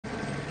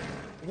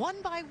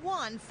One by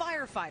one,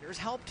 firefighters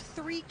helped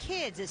 3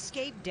 kids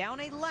escape down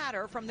a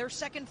ladder from their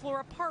second-floor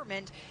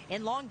apartment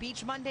in Long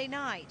Beach Monday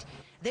night.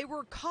 They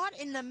were caught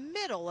in the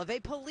middle of a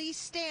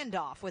police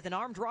standoff with an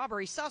armed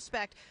robbery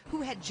suspect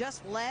who had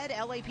just led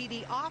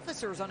LAPD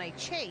officers on a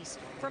chase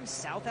from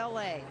South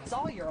LA. It's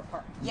all your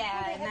apartment.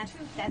 Yeah, and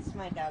that's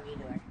my doggy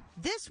door.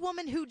 This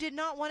woman, who did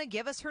not want to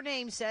give us her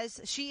name, says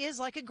she is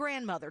like a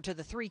grandmother to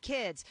the 3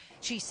 kids.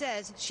 She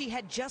says she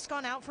had just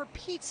gone out for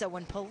pizza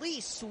when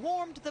police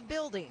swarmed the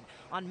building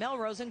on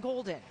Melrose and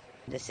Golden.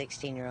 The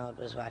 16-year-old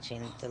was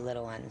watching the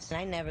little ones.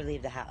 And I never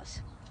leave the house.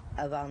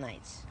 Of all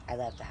nights, I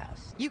left the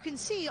house. You can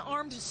see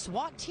armed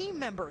SWAT team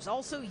members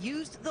also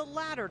used the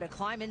ladder to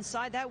climb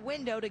inside that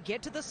window to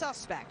get to the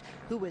suspect,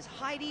 who was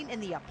hiding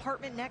in the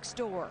apartment next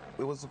door.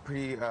 It was a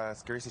pretty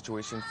scary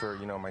situation for,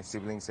 my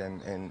siblings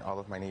and all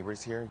of my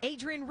neighbors here.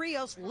 Adrian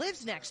Rios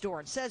lives next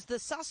door and says the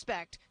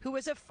suspect, who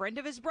is a friend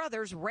of his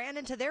brother's, ran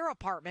into their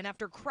apartment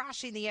after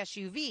crashing the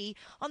SUV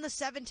on the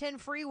 710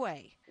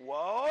 freeway.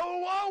 Whoa,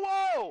 whoa,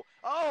 whoa!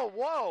 Oh,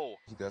 whoa!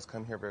 He does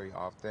come here very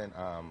often.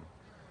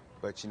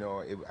 But,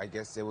 I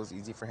guess it was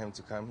easy for him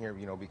to come here,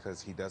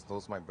 because he does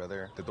knows my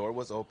brother. The door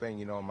was open,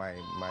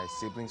 my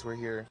siblings were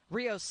here.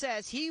 Rios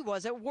says he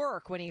was at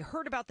work when he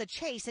heard about the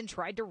chase and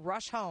tried to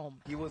rush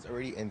home. He was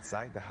already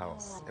inside the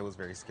house. It was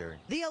very scary.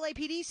 The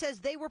LAPD says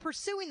they were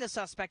pursuing the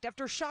suspect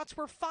after shots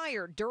were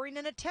fired during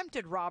an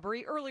attempted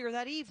robbery earlier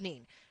that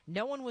evening.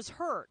 No one was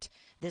hurt.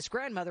 This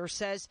grandmother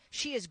says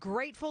she is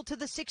grateful to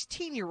the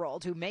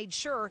 16-year-old who made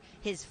sure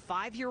his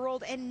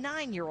 5-year-old and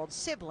 9-year-old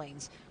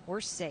siblings were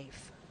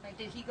safe.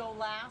 Did he go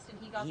last and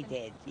he got He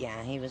did,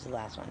 yeah, he was the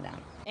last one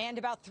down. And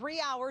about 3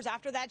 hours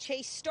after that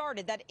chase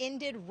started, that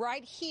ended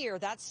right here,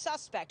 that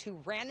suspect who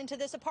ran into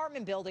this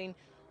apartment building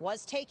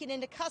was taken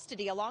into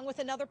custody along with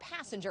another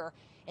passenger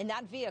in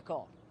that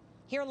vehicle.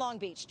 Here in Long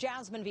Beach,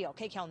 Jasmine Veal,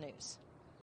 KCAL News.